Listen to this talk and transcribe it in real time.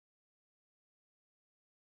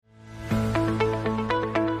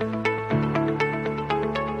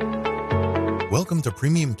Welcome to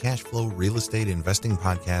Premium Cash Flow Real Estate Investing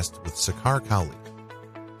Podcast with Sakar Cowley.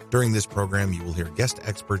 During this program, you will hear guest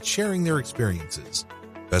experts sharing their experiences,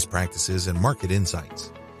 best practices, and market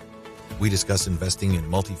insights. We discuss investing in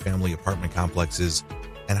multifamily apartment complexes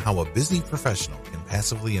and how a busy professional can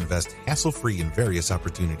passively invest hassle-free in various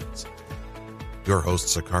opportunities. Your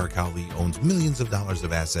host, Sakar Cowley, owns millions of dollars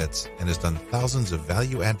of assets and has done thousands of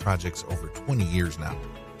value-add projects over 20 years now.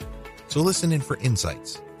 So listen in for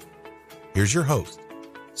insights. Here's your host,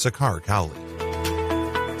 Sakar Cowley.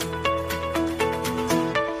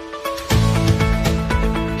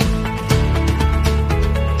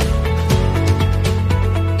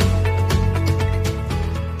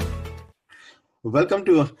 Welcome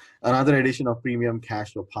to another edition of Premium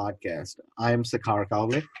Cash Flow Podcast. I am Sakar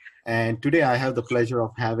Cowley, and today I have the pleasure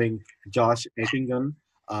of having Josh Ettingen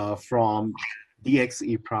from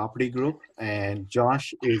DXE Property Group. And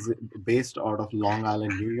Josh is based out of Long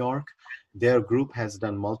Island, New York. Their group has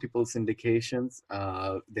done multiple syndications.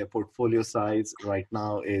 Their portfolio size right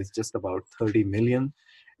now is just about 30 million.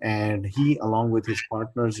 And he, along with his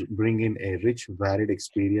partners, bring in a rich, varied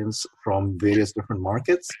experience from various different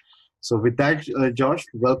markets. So with that, Josh,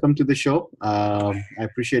 welcome to the show. I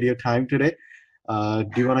appreciate your time today. Do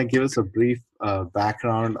you want to give us a brief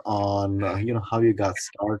background on, how you got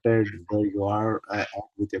started, where you are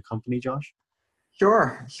with your company, Josh?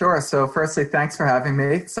 Sure. So firstly, thanks for having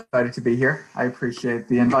me. Excited to be here. I appreciate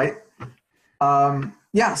the invite.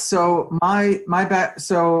 So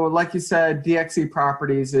so like you said, DXE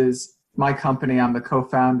Properties is my company. I'm the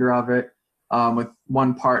co-founder of it with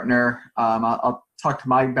one partner. I'll talk to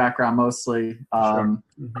my background mostly. Sure.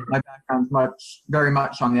 My background's very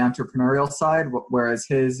much on the entrepreneurial side, whereas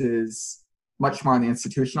his is much more on the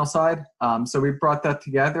institutional side. So we brought that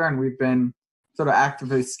together, and we've been sort of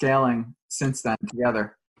actively scaling since then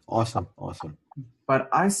together. Awesome. But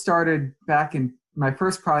I started my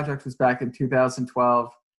first project was back in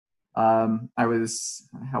 2012. I was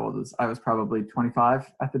probably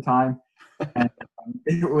 25 at the time. And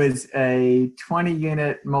it was a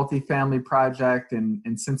 20-unit multifamily project in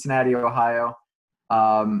Cincinnati, Ohio.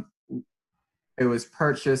 It was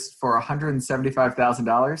purchased for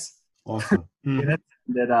 $175,000. Awesome. It's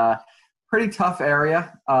pretty tough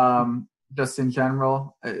area, just in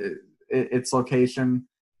general. Its location.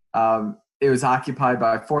 It was occupied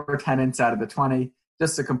by 4 tenants out of the 20.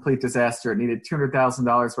 Just a complete disaster. It needed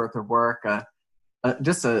 $200,000 worth of work.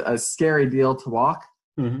 Just a scary deal to walk.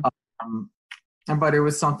 Mm-hmm. But it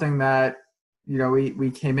was something that,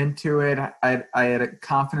 we came into it. I had a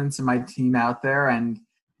confidence in my team out there, and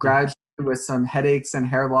gradually with some headaches and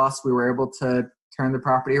hair loss, we were able to turn the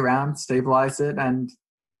property around, stabilize it, and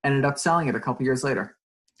ended up selling it a couple years later.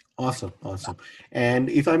 Awesome. And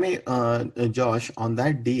if I may, Josh, on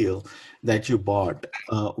that deal that you bought,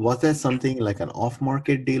 was there something like an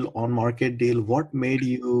off-market deal, on-market deal? What made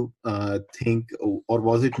you think, or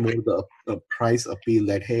was it more the price appeal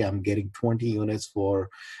that, hey, I'm getting 20 units for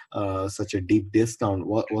such a deep discount?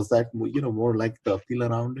 Was that, more like the appeal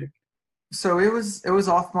around it? So it was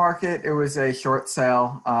off-market. It was a short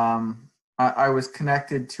sale. I was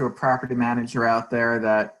connected to a property manager out there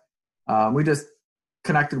that we just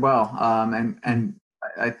connected well, and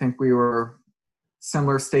I think we were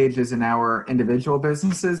similar stages in our individual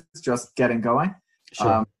businesses, just getting going.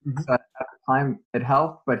 Sure. So at the time, it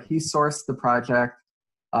helped, but he sourced the project.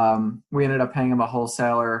 We ended up paying him a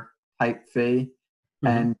wholesaler type fee,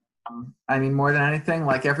 and more than anything,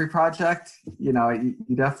 like every project, you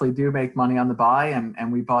definitely do make money on the buy,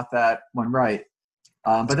 and we bought that one right.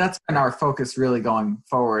 But that's been our focus really going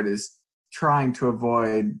forward, is trying to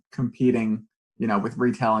avoid competing with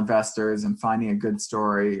retail investors and finding a good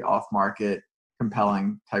story, off-market,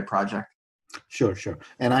 compelling type project. Sure.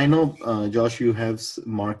 And I know, Josh, you have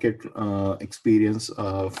market experience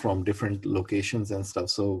from different locations and stuff.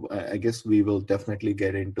 So I guess we will definitely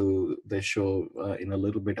get into the show in a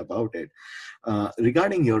little bit about it.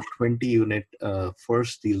 Regarding your 20-unit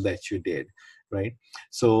first deal that you did, right?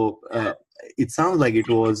 So it sounds like it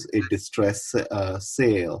was a distress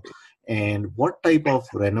sale. And what type of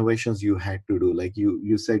renovations you had to do? Like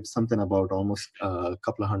you said something about almost a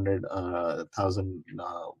couple of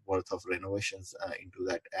 $100,000 worth of renovations into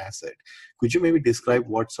that asset. Could you maybe describe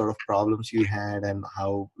what sort of problems you had and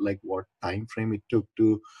how, what time frame it took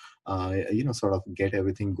to, sort of get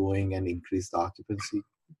everything going and increase the occupancy?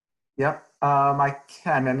 Yep, I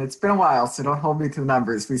can, and it's been a while, so don't hold me to the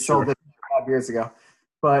numbers. We sold it 5 years ago,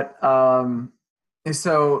 but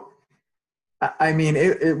so.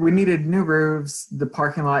 We needed new roofs. The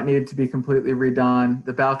parking lot needed to be completely redone.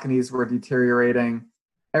 The balconies were deteriorating.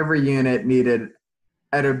 Every unit needed,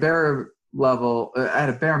 at a bare level, at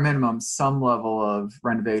a bare minimum, some level of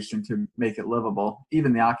renovation to make it livable,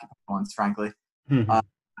 even the occupied ones, frankly. Mm-hmm.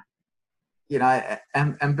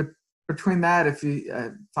 Between that, if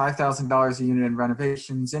you $5,000 a unit in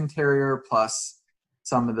renovations, interior plus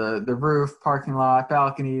some of the roof, parking lot,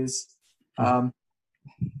 balconies,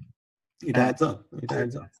 it adds up. It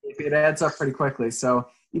adds up. It adds up pretty quickly. So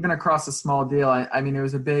even across a small deal, I mean, it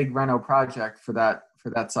was a big reno project for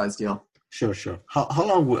that size deal. Sure. How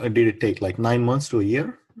long did it take? Like 9 months to a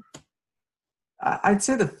year? I'd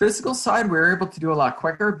say the physical side, we were able to do a lot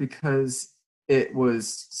quicker because it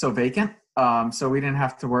was so vacant. So we didn't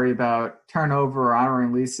have to worry about turnover or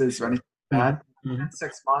honoring leases or anything like that. Mm-hmm. In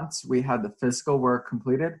 6 months, we had the physical work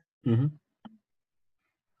completed. Mm-hmm.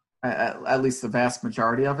 At least the vast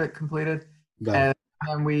majority of it completed. Got it.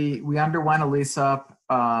 And we underwent a lease up,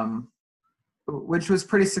 which was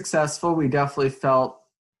pretty successful. We definitely felt,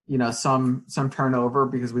 some turnover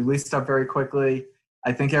because we leased up very quickly.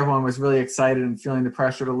 I think everyone was really excited and feeling the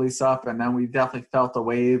pressure to lease up. And then we definitely felt a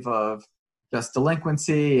wave of just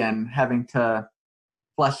delinquency and having to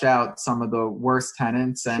flesh out some of the worst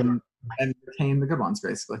tenants and retain the good ones,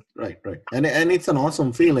 basically. Right. And it's an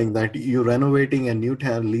awesome feeling that you're renovating and new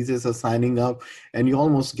leases are signing up, and you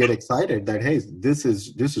almost get excited that, hey, this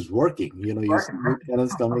is working. You see new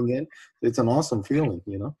tenants coming in. It's an awesome feeling.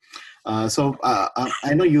 So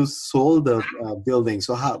I know you sold the building.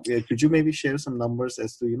 So how could you maybe share some numbers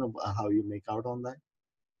as to how you make out on that?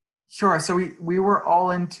 Sure. So we were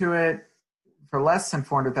all into it for less than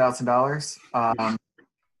 $400,000.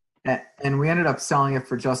 And we ended up selling it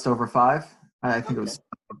for just over $5. I think it was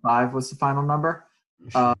 $5 was the final number.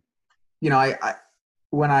 I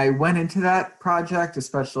when I went into that project,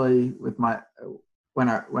 especially with when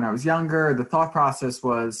I was younger, the thought process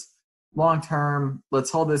was long term.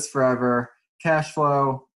 Let's hold this forever. Cash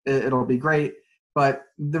flow, it'll be great. But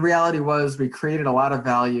the reality was, we created a lot of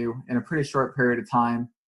value in a pretty short period of time.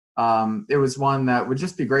 It was one that would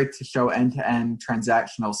just be great to show end-to-end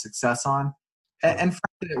transactional success on. And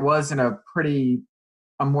frankly, it was in a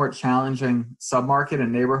more challenging submarket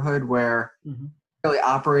and neighborhood where really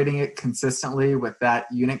operating it consistently with that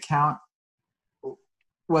unit count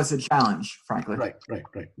was a challenge, frankly. Right.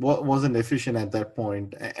 Wasn't efficient at that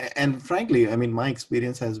point. And frankly, I mean, my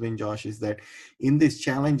experience has been, Josh, is that in these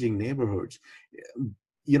challenging neighborhoods,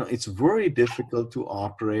 it's very difficult to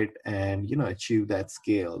operate and, achieve that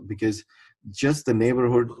scale, because just the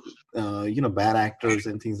neighborhood, bad actors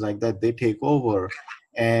and things like that, they take over.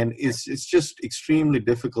 And it's just extremely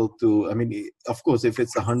difficult to, I mean, of course, if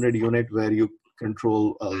it's 100 unit where you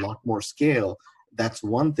control a lot more scale, that's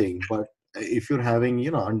one thing. But if you're having,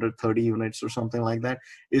 under 30 units or something like that,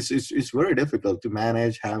 it's very difficult to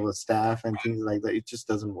manage, have a staff and things like that. It just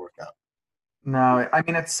doesn't work out. No, I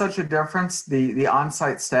mean, it's such a difference. The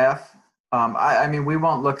on-site staff, I mean, we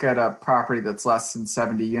won't look at a property that's less than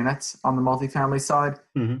 70 units on the multifamily side,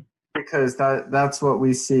 because that's what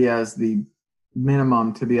we see as the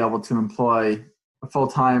minimum to be able to employ a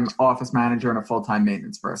full-time office manager and a full-time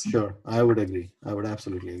maintenance person. Sure, I would agree. I would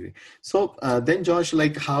absolutely agree. So then, Josh,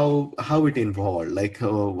 like how it involved, like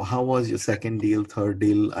how was your second deal, third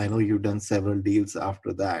deal? I know you've done several deals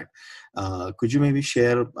after that. Could you maybe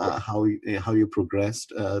share how you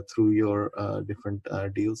progressed through your different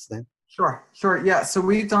deals then? Sure. Yeah. So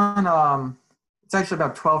we've done, it's actually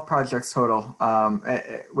about 12 projects total,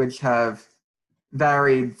 which have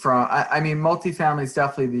varied from, I mean, multifamily is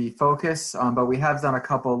definitely the focus, but we have done a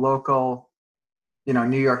couple local,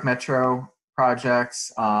 New York Metro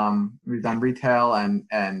projects. We've done retail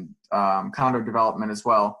and condo development as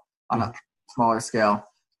well on a smaller scale.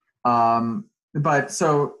 But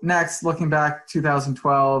so next, looking back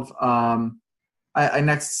 2012, I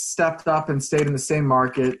next stepped up and stayed in the same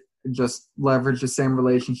market, just leveraged the same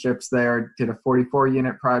relationships there, did a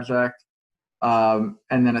 44-unit project, and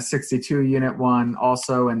then a 62-unit one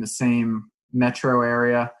also in the same metro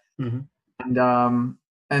area. And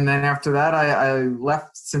then after that, I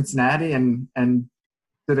left Cincinnati and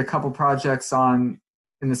did a couple projects in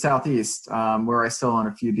the Southeast, where I still own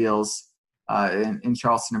a few deals in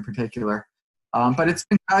Charleston in particular. But it's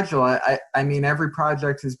been gradual. I mean, every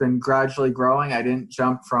project has been gradually growing. I didn't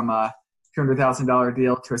jump from a $200,000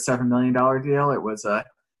 deal to a $7 million deal. It was a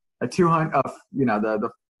 200 of,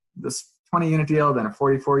 this 20-unit deal, then a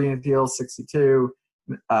 44-unit deal, 62,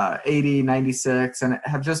 80, 96, and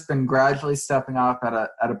have just been gradually stepping up at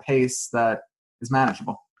a pace that is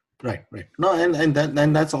manageable. Right. No,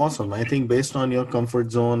 and that's awesome. I think based on your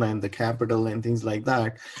comfort zone and the capital and things like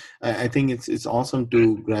that, I think it's awesome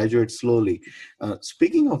to graduate slowly.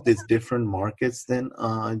 Speaking of these different markets, then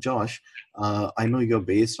Josh, I know you're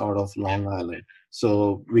based out of Long Island,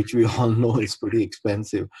 so which we all know is pretty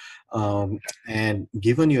expensive. Um, and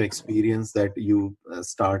given your experience that you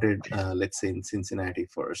started, let's say in Cincinnati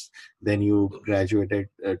first, then you graduated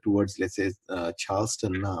towards, let's say,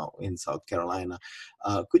 Charleston now in South Carolina.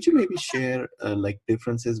 Could you maybe share like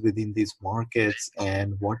differences within these markets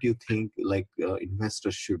and what you think like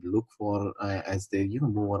investors should look for as they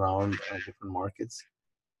move around different markets?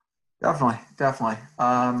 Definitely.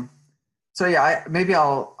 So yeah, maybe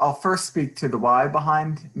I'll first speak to the why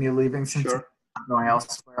behind me leaving Cincinnati, Sure. going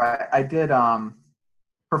elsewhere. I did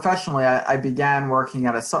professionally. I began working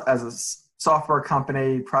at as a software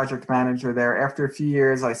company, project manager there. After a few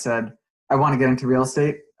years, I said I want to get into real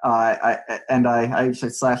estate. I actually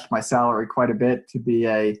slashed my salary quite a bit to be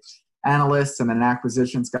a analyst and an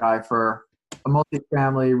acquisitions guy for a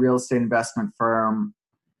multifamily real estate investment firm,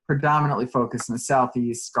 predominantly focused in the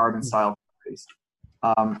Southeast, garden style properties.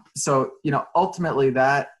 So ultimately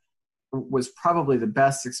that was probably the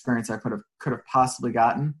best experience I could have possibly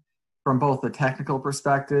gotten from both a technical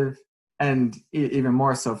perspective and even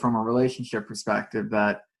more so from a relationship perspective,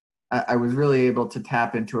 that I was really able to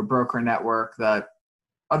tap into a broker network that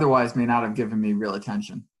otherwise may not have given me real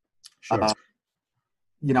attention. Sure.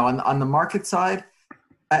 On the market side,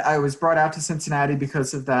 I was brought out to Cincinnati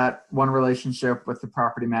because of that one relationship with the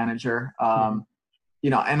property manager.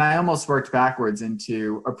 And I almost worked backwards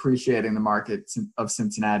into appreciating the market of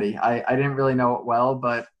Cincinnati. I didn't really know it well,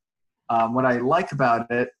 but what I like about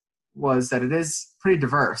it was that it is pretty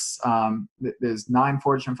diverse. There's 9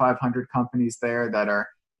 Fortune 500 companies there that are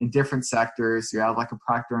in different sectors. You have like a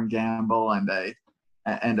Procter and Gamble and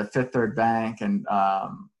a Fifth Third Bank, and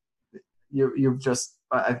you've just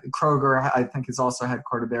Kroger, I think, is also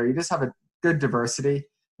headquartered there. You just have a good diversity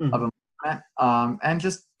of employment and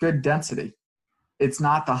just good density. It's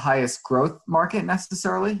not the highest growth market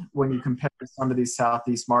necessarily when you compare to some of these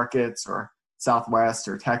Southeast markets or Southwest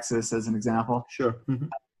or Texas as an example. Sure.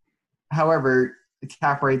 However, the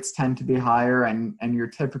cap rates tend to be higher and you're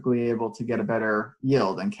typically able to get a better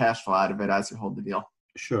yield and cash flow out of it as you hold the deal.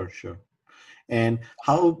 Sure. And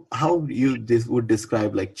how this would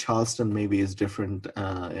describe like Charleston maybe is different,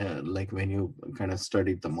 like when you kind of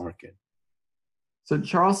studied the market? So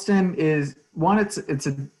Charleston is one. It's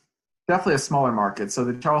definitely a smaller market. So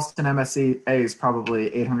the Charleston MSA is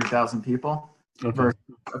probably 800,000 people versus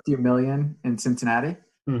a few million in Cincinnati.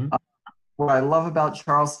 What I love about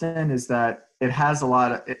Charleston is that it has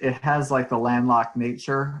like the landlocked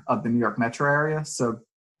nature of the New York metro area. So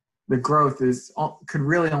the growth could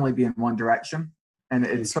really only be in one direction, and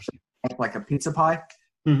it's sort of like a pizza pie.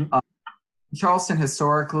 Charleston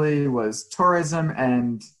historically was tourism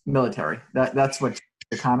and military. That's what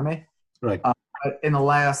the economy. Right. In the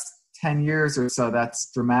last 10 years or so,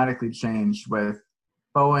 that's dramatically changed with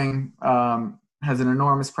Boeing has an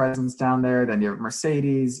enormous presence down there. Then you have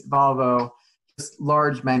Mercedes, Volvo, just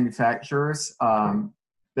large manufacturers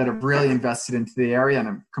that have really invested into the area and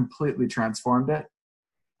have completely transformed it.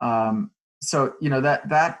 So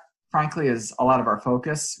that frankly is a lot of our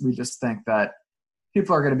focus. We just think that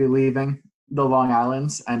people are going to be leaving the Long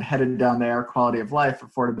Islands and headed down there, quality of life,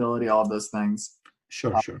 affordability, all of those things.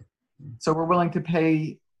 Sure. So we're willing to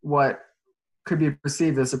pay what could be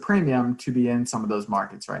perceived as a premium to be in some of those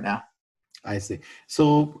markets right now. I see.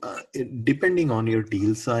 So depending on your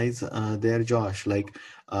deal size there, Josh, like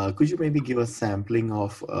could you maybe give a sampling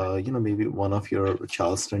of, maybe one of your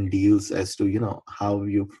Charleston deals as to, how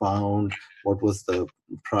you found, what was the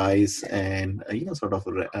price and, sort of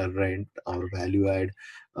rent or value add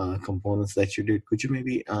components that you did? Could you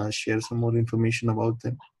maybe share some more information about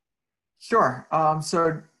them? Sure.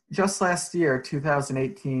 So just last year,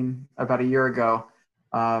 2018, about a year ago,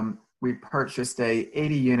 we purchased a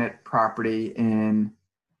 80-unit property in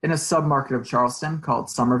a submarket of Charleston called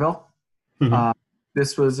Somerville.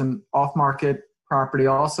 This was an off-market property,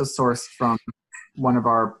 also sourced from one of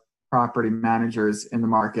our property managers in the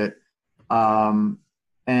market. And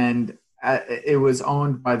it was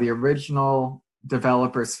owned by the original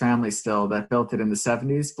developer's family still that built it in the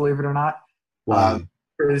 70s, believe it or not. Wow.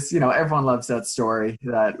 Everyone loves that story.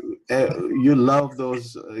 That you love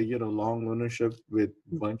those, long ownership with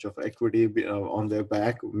a bunch of equity on their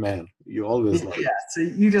back, man. You always love it. Yeah, so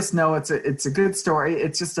you just know it's a good story.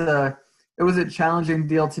 It's just it was a challenging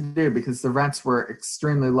deal to do because the rents were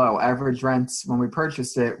extremely low. Average rents when we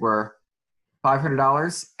purchased it were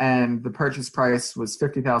 $500, and the purchase price was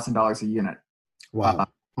 $50,000 a unit. Wow.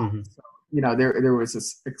 There was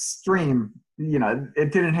this extreme.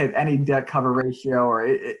 It didn't have any debt cover ratio, or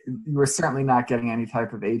you were certainly not getting any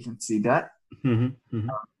type of agency debt.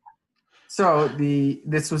 So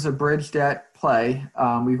this was a bridge debt play.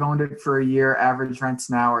 We've owned it for a year. Average rents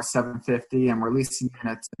now are $750, and we're leasing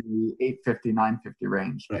units in the $850, $950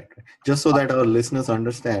 range. Right. Just so that our listeners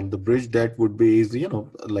understand, the bridge debt would be,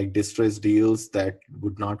 like distressed deals that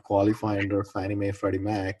would not qualify under Fannie Mae, Freddie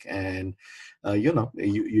Mac, and you're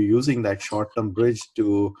using that short-term bridge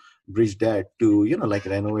debt to, like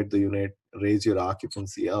renovate the unit, raise your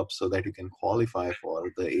occupancy up so that you can qualify for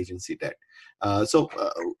the agency debt. So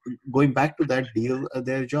going back to that deal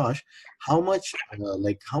there, Josh, how much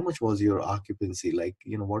was your occupancy? Like,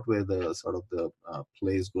 what were the sort of the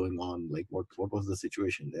plays going on? Like, what was the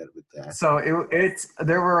situation there with that? So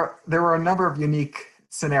there were a number of unique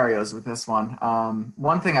scenarios with this one.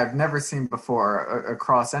 One thing I've never seen before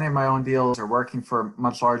across any of my own deals or working for a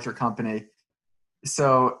much larger company.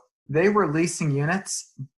 So they were leasing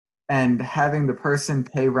units and having the person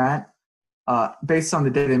pay rent based on the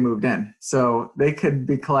day they moved in. So they could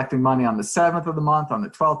be collecting money on the 7th of the month, on the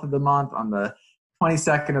 12th of the month, on the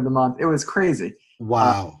 22nd of the month. It was crazy.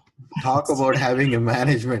 Wow. Talk about having a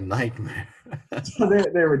management nightmare. So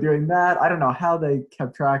they were doing that. I don't know how they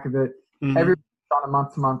kept track of it. Mm-hmm. Everybody was on a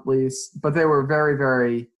month-to-month lease, but they were very,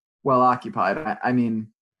 very well occupied. I mean,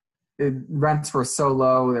 rents were so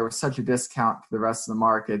low. There was such a discount to the rest of the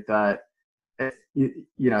market that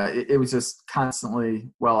it was just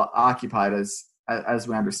constantly well occupied as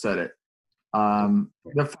we understood it.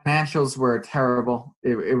 The financials were terrible.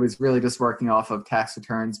 It was really just working off of tax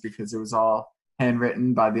returns because it was all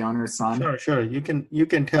handwritten by the owner's son. Sure. You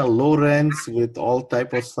can tell low rents with all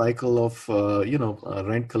type of cycle of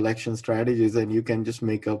rent collection strategies, and you can just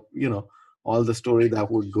make up all the story that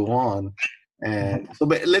would go on. And so,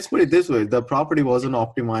 but let's put it this way: the property wasn't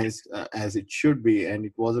optimized as it should be, and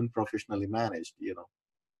it wasn't professionally managed.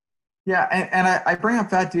 Yeah, and I bring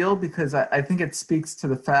up that deal because I think it speaks to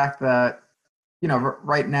the fact that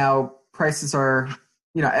right now prices are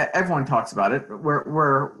everyone talks about it.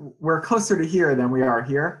 We're closer to here than we are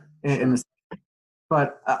here in the city.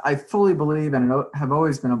 But I fully believe and have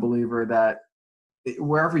always been a believer that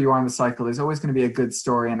wherever you are in the cycle, there's always going to be a good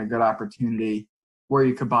story and a good opportunity where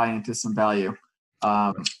you could buy into some value.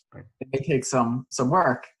 It may take some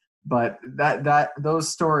work, but those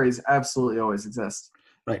stories absolutely always exist.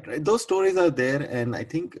 Right. Those stories are there, and I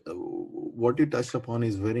think what you touched upon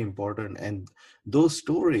is very important. And those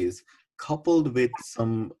stories, coupled with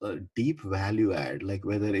some deep value add, like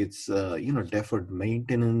whether it's deferred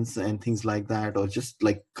maintenance and things like that, or just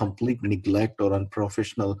like complete neglect or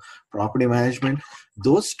unprofessional property management,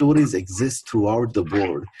 those stories exist throughout the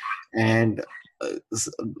board. And a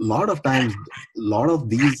lot of times, a lot of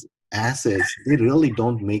these assets, they really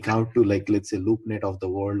don't make out to, like, let's say LoopNet of the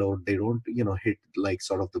world, or they don't hit like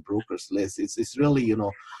sort of the broker's list. It's really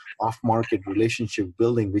off market relationship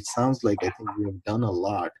building, which sounds like I think we have done a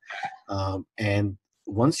lot. And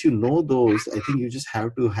once you know those, I think you just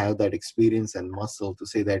have to have that experience and muscle to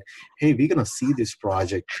say that, hey, we're gonna see this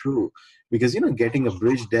project through. Because getting a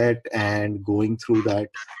bridge debt and going through that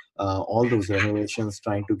all those renovations,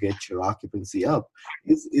 trying to get your occupancy up,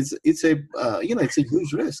 it's a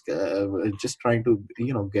huge risk. Just trying to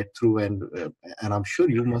get through, and I'm sure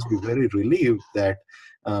you must be very relieved that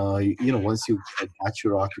once you got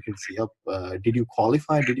your occupancy up. Did you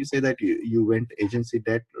qualify? Did you say that you went agency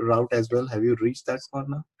debt route as well? Have you reached that spot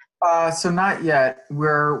now? So not yet.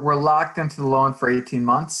 We're locked into the loan for 18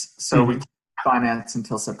 months, so we can't finance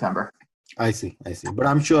until September. I see. But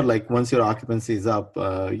I'm sure, like, once your occupancy is up,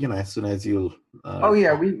 as soon as you'll. Oh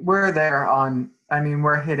yeah, we're there on. I mean,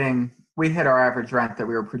 we hit our average rent that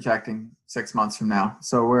we were projecting 6 months from now,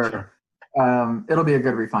 so Sure. It'll be a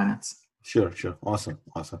good refinance. Sure. Awesome.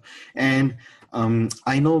 And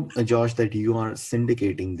I know, Josh, that you are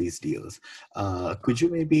syndicating these deals. Could you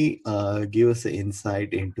maybe give us an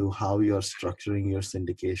insight into how you're structuring your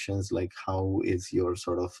syndications? Like, how is your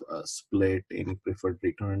sort of split, any preferred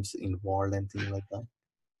returns involved and things like that?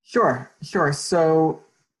 Sure. So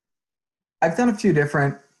I've done a few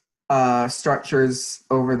different structures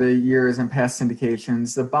over the years and past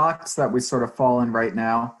syndications. The box that we sort of fall in right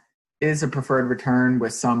now is a preferred return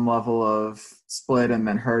with some level of split and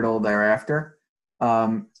then hurdle thereafter.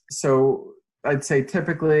 So I'd say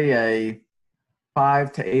typically a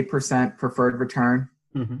 5 to 8% preferred return.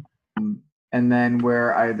 And then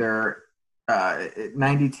we're either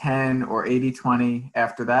 90-10 or 80-20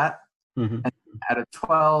 after that. And at a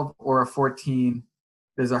 12 or a 14,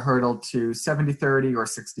 there's a hurdle to 70-30 or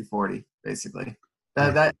 60-40, basically.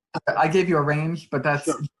 That I gave you a range, but that's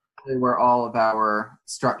really where all of our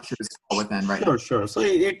structures fall within right now. Sure. So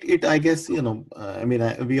I guess,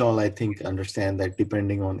 we all, I think, understand that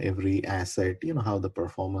depending on every asset, how the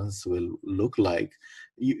performance will look like,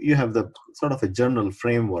 you have the sort of a general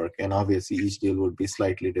framework, and obviously each deal would be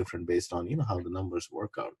slightly different based on, how the numbers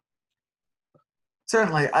work out.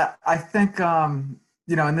 Certainly. I think,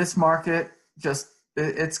 in this market, just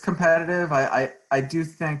it's competitive. I do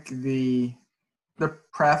think the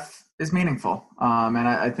pref is meaningful. And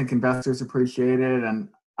I think investors appreciate it. And,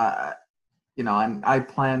 and I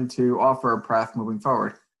plan to offer a pref moving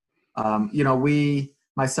forward.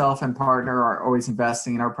 Myself and partner are always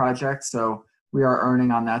investing in our projects. So we are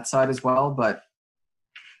earning on that side as well. But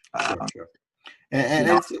sure. And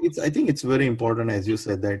I think it's very important, as you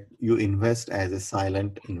said, that you invest as a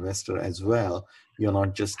silent investor as well. You're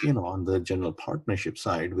not just, on the general partnership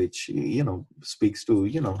side, which, speaks to,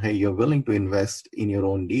 hey, you're willing to invest in your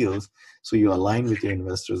own deals. So you align with your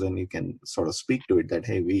investors and you can sort of speak to it that,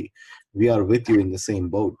 hey, we are with you in the same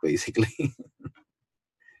boat, basically.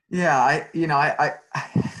 Yeah,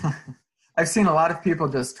 I've seen a lot of people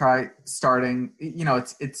just try starting,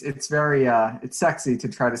 it's very, it's sexy to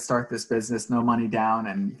try to start this business, no money down,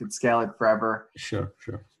 and you can scale it forever. Sure.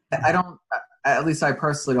 At least I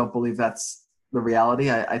personally don't believe that's the reality.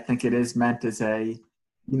 I think it is meant as a,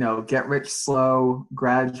 get rich slow,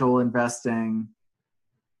 gradual investing,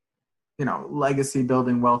 legacy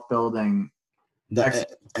building, wealth building.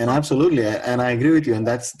 And absolutely. And I agree with you. And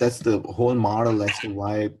that's the whole model as to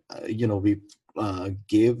why, we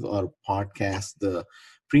give our podcast the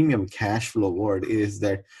premium cash flow award, is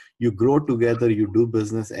that you grow together, you do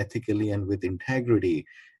business ethically and with integrity,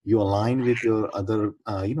 you align with your other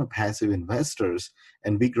passive investors,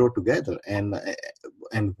 and we grow together, and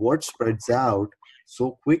what spreads out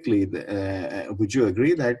so quickly. Would you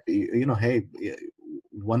agree that hey,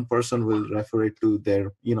 one person will refer it to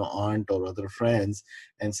their aunt or other friends,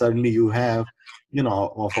 and suddenly you have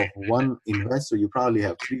off of one investor you probably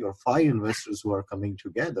have 3 or 5 investors who are coming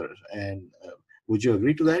together? And would you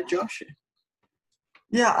agree to that, Josh?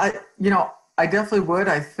 Yeah, I definitely would.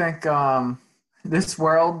 I think this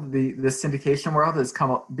world, the syndication world, has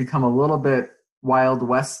become a little bit Wild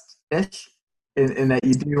West-ish in that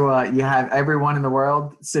you have everyone in the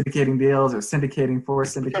world syndicating deals or syndicating for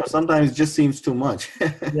syndication. Sure, sometimes it just seems too much.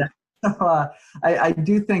 Yeah. I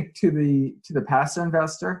do think to the passive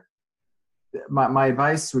investor, my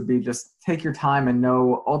advice would be just take your time and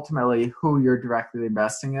know ultimately who you're directly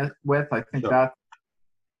investing it with. I think that,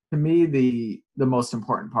 to me, the most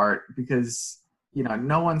important part, because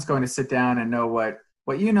no one's going to sit down and know what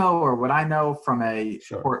you know or what I know from a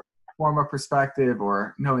forma perspective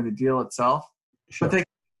or knowing the deal itself. But they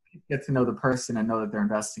get to know the person and know that they're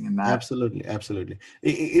investing in that. Absolutely.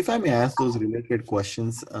 If I may ask those related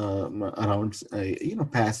questions around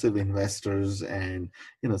passive investors and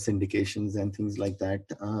syndications and things like that,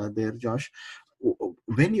 there, Josh,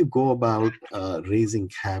 when you go about raising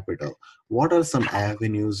capital, what are some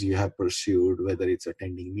avenues you have pursued, whether it's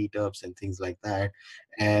attending meetups and things like that,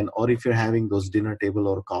 or if you're having those dinner table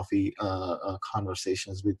or coffee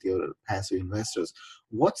conversations with your passive investors,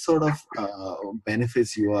 what sort of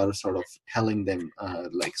benefits you are sort of telling them?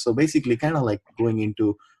 So basically kind of like going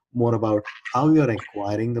into more about how you're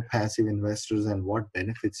acquiring the passive investors and what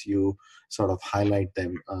benefits you sort of highlight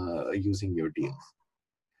them using your deals.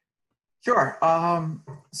 Sure.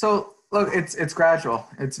 So look, it's gradual.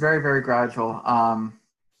 It's very, very gradual.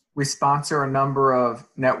 We sponsor a number of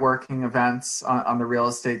networking events on the real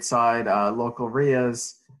estate side, local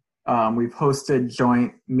RIAs. We've hosted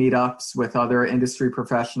joint meetups with other industry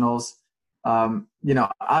professionals.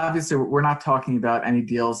 Obviously we're not talking about any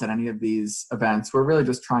deals at any of these events. We're really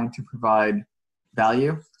just trying to provide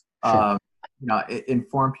value,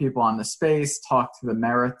 inform people on the space, talk to the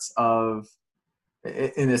merits of,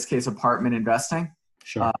 in this case, apartment investing.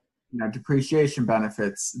 Sure. Depreciation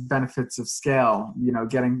benefits of scale,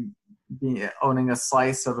 owning a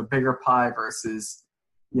slice of a bigger pie versus,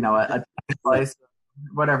 a slice,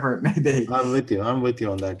 whatever it may be. I'm with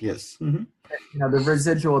you on that. Yes. Mm-hmm. The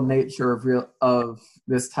residual nature of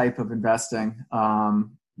this type of investing,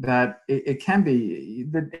 that it can be,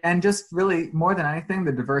 and just really more than anything,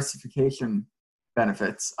 the diversification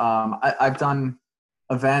benefits. I've done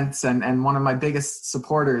events, and one of my biggest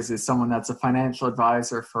supporters is someone that's a financial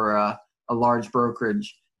advisor for a large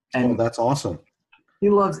brokerage. And that's awesome. He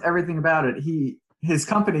loves everything about it. His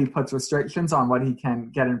company puts restrictions on what he can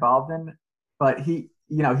get involved in, but he's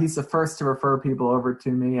the first to refer people over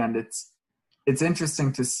to me, and it's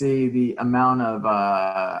interesting to see the amount of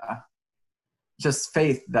just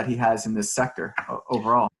faith that he has in this sector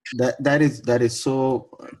overall. That is so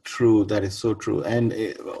true. That is so true. And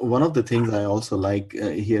one of the things I also like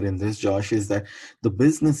here in this, Josh, is that the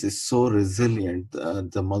business is so resilient.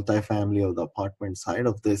 The multifamily or the apartment side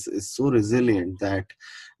of this is so resilient that,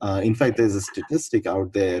 in fact, there's a statistic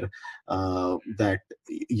out there that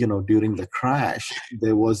during the crash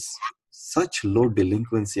there was such low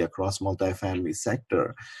delinquency across multifamily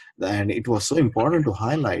sector, and it was so important to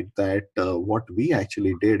highlight that what we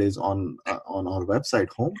actually did is on our website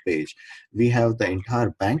homepage we have the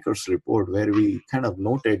entire bankers report where we kind of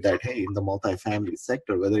noted that, hey, in the multifamily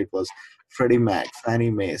sector, whether it was Freddie Mac,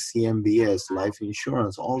 Fannie Mae, CMBS, life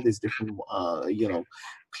insurance, all these different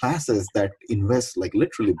classes that invest like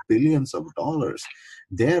literally billions of dollars,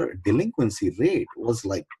 their delinquency rate was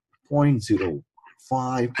like 0.05,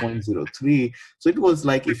 0.03. So it was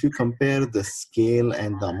like, if you compare the scale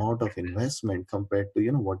and the amount of investment compared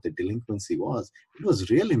to what the delinquency was, it was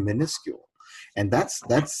really minuscule. And that's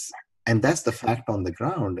the fact on the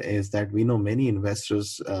ground, is that we know many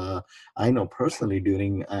investors, I know personally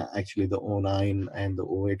during actually the 09 and the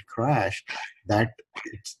 08 crash, that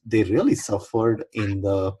they really suffered in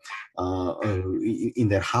their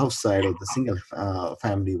house side of the single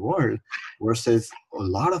family world, versus a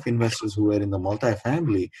lot of investors who were in the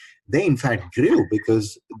multifamily, they in fact grew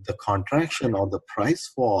because the contraction or the price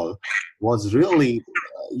fall was really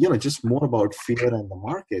just more about fear and the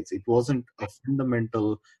markets. It wasn't a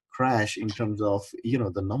fundamental crash in terms of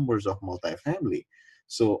the numbers of multifamily.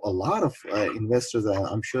 So a lot of investors,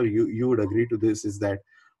 I'm sure you would agree to this, is that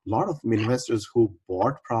a lot of investors who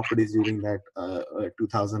bought properties during that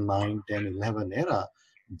 2009, 10, 11 era,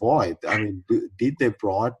 boy, I mean, did they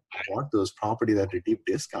bought those properties at a deep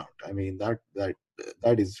discount? I mean, that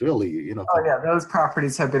is really, Oh yeah, those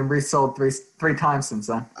properties have been resold three times since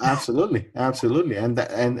then. Absolutely, and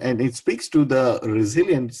it speaks to the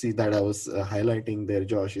resiliency that I was highlighting there,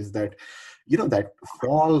 Josh. Is that that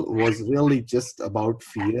fall was really just about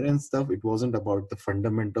fear and stuff. It wasn't about the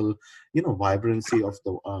fundamental vibrancy of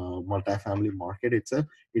the multifamily market itself.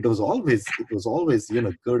 It was always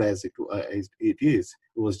good as it is.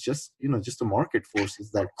 It was just just the market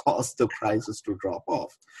forces that caused the prices to drop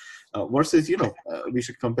off. Versus we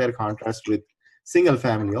should compare contrast with single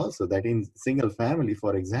family also. That in single family,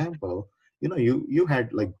 for example, you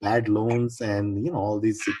had like bad loans and all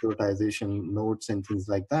these securitization notes and things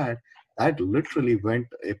like that literally went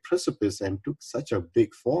a precipice and took such a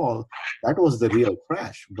big fall. That was the real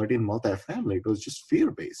crash. But in multifamily, it was just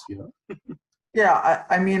fear based. Yeah,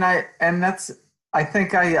 I mean, I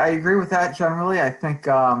think I agree with that generally. I think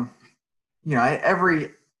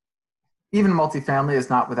even multifamily is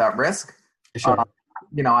not without risk. Sure.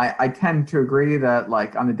 I tend to agree that,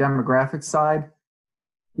 like, on the demographic side,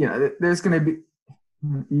 there's going to be,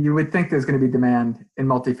 you would think there's going to be demand in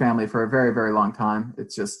multifamily for a very, very long time.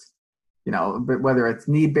 It's just, but whether it's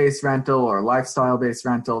need-based rental or lifestyle-based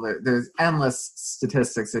rental, there's endless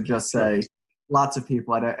statistics that just say lots of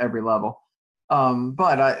people at every level.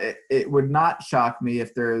 But it would not shock me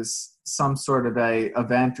if there's some sort of a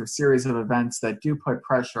event or series of events that do put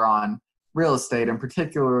pressure on real estate, and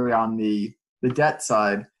particularly on the debt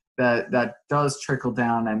side, that does trickle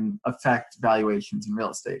down and affect valuations in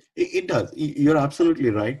real estate. It does. You're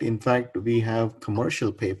absolutely right. In fact, we have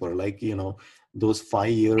commercial paper, like, those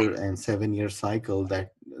 5-year and 7-year cycle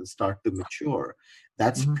that start to mature.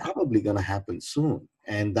 That's probably going to happen soon.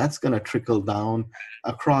 And that's going to trickle down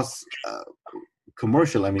across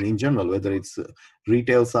commercial. I mean, in general, whether it's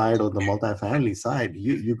retail side or the multifamily side,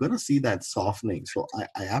 you're going to see that softening. So I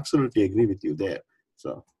absolutely agree with you there.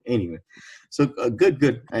 So anyway, so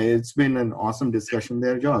good. It's been an awesome discussion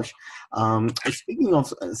there, Josh. Speaking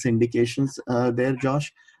of syndications there, Josh,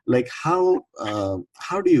 like how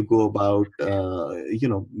do you go about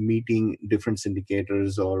meeting different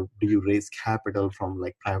syndicators, or do you raise capital from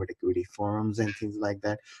like private equity firms and things like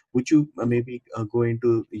that? Would you maybe go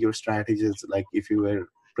into your strategies, like if you were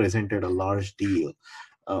presented a large deal,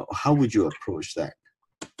 how would you approach that?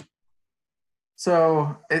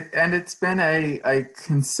 So it's been a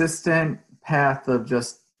consistent path of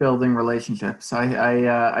just building relationships.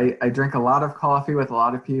 I drink a lot of coffee with a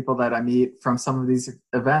lot of people that I meet from some of these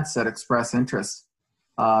events that express interest.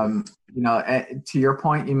 To your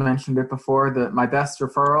point, you mentioned it before, that my best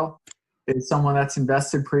referral is someone that's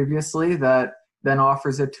invested previously that then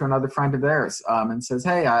offers it to another friend of theirs and says,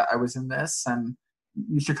 hey, I was in this and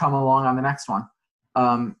you should come along on the next one.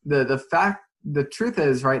 The truth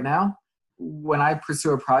is, right now, when I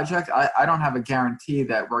pursue a project, I don't have a guarantee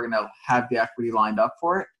that we're going to have the equity lined up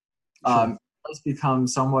for it. Sure. It does become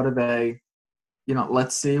somewhat of a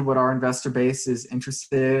let's see what our investor base is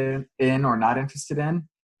interested in or not interested in,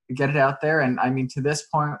 get it out there. And I mean, to this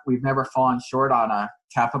point, we've never fallen short on a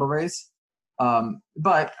capital raise.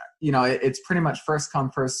 But it's pretty much first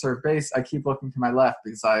come, first serve base. I keep looking to my left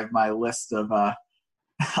because I have my list of on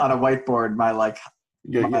a whiteboard,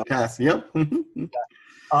 Your task. Yep.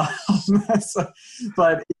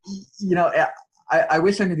 But I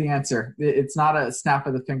wish I knew the answer. It's not a snap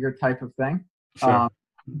of the finger type of thing. Sure.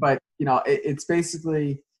 But it's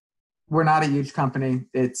basically, we're not a huge company.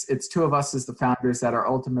 It's two of us as the founders that are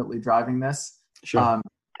ultimately driving this. Sure.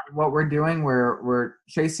 What we're doing, we're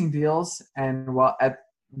chasing deals and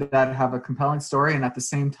that have a compelling story, and at the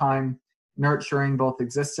same time nurturing both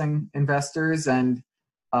existing investors and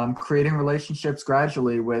creating relationships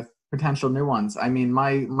gradually with potential new ones. I mean,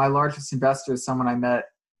 my largest investor is someone I met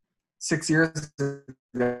 6 years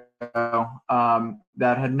ago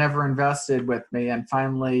that had never invested with me, and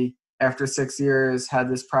finally, after 6 years, had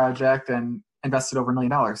this project and invested over $1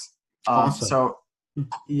 million. Awesome. So,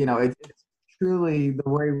 it's truly, the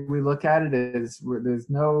way we look at it is there's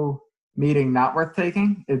no meeting not worth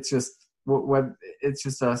taking. It's just it's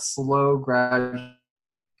just a slow, gradual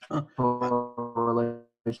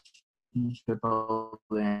relationship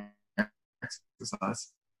building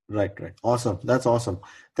exercise. Right. Awesome. That's awesome.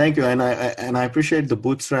 Thank you. And I appreciate the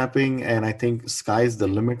bootstrapping, and I think sky's the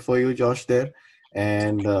limit for you, Josh, there.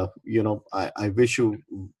 And, I wish you,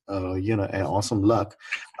 an awesome luck.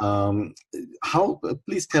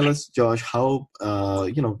 Please tell us, Josh, how,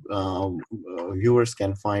 viewers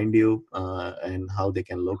can find you and how they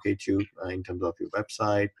can locate you in terms of your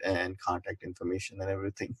website and contact information and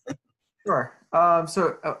everything. Sure.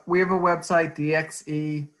 So we have a website,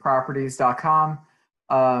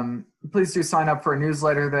 dxeproperties.com. Please do sign up for a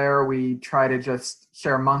newsletter there. We try to just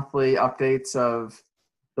share monthly updates of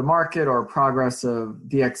the market or progress of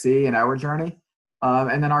DXE and our journey.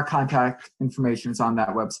 And then our contact information is on that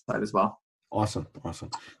website as well. Awesome.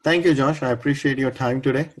 Thank you, Josh. I appreciate your time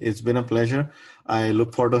today. It's been a pleasure. I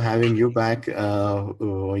look forward to having you back,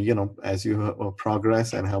 as you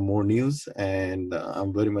progress and have more news. And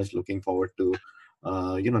I'm very much looking forward to,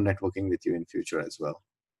 networking with you in future as well.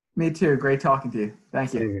 Me too. Great talking to you.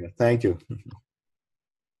 Thank you. Thank you.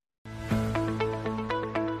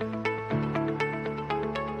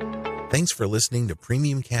 Thanks for listening to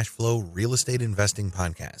Premium Cashflow Real Estate Investing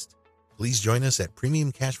Podcast. Please join us at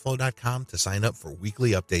premiumcashflow.com to sign up for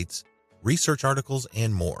weekly updates, research articles,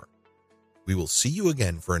 and more. We will see you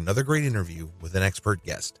again for another great interview with an expert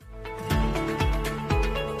guest.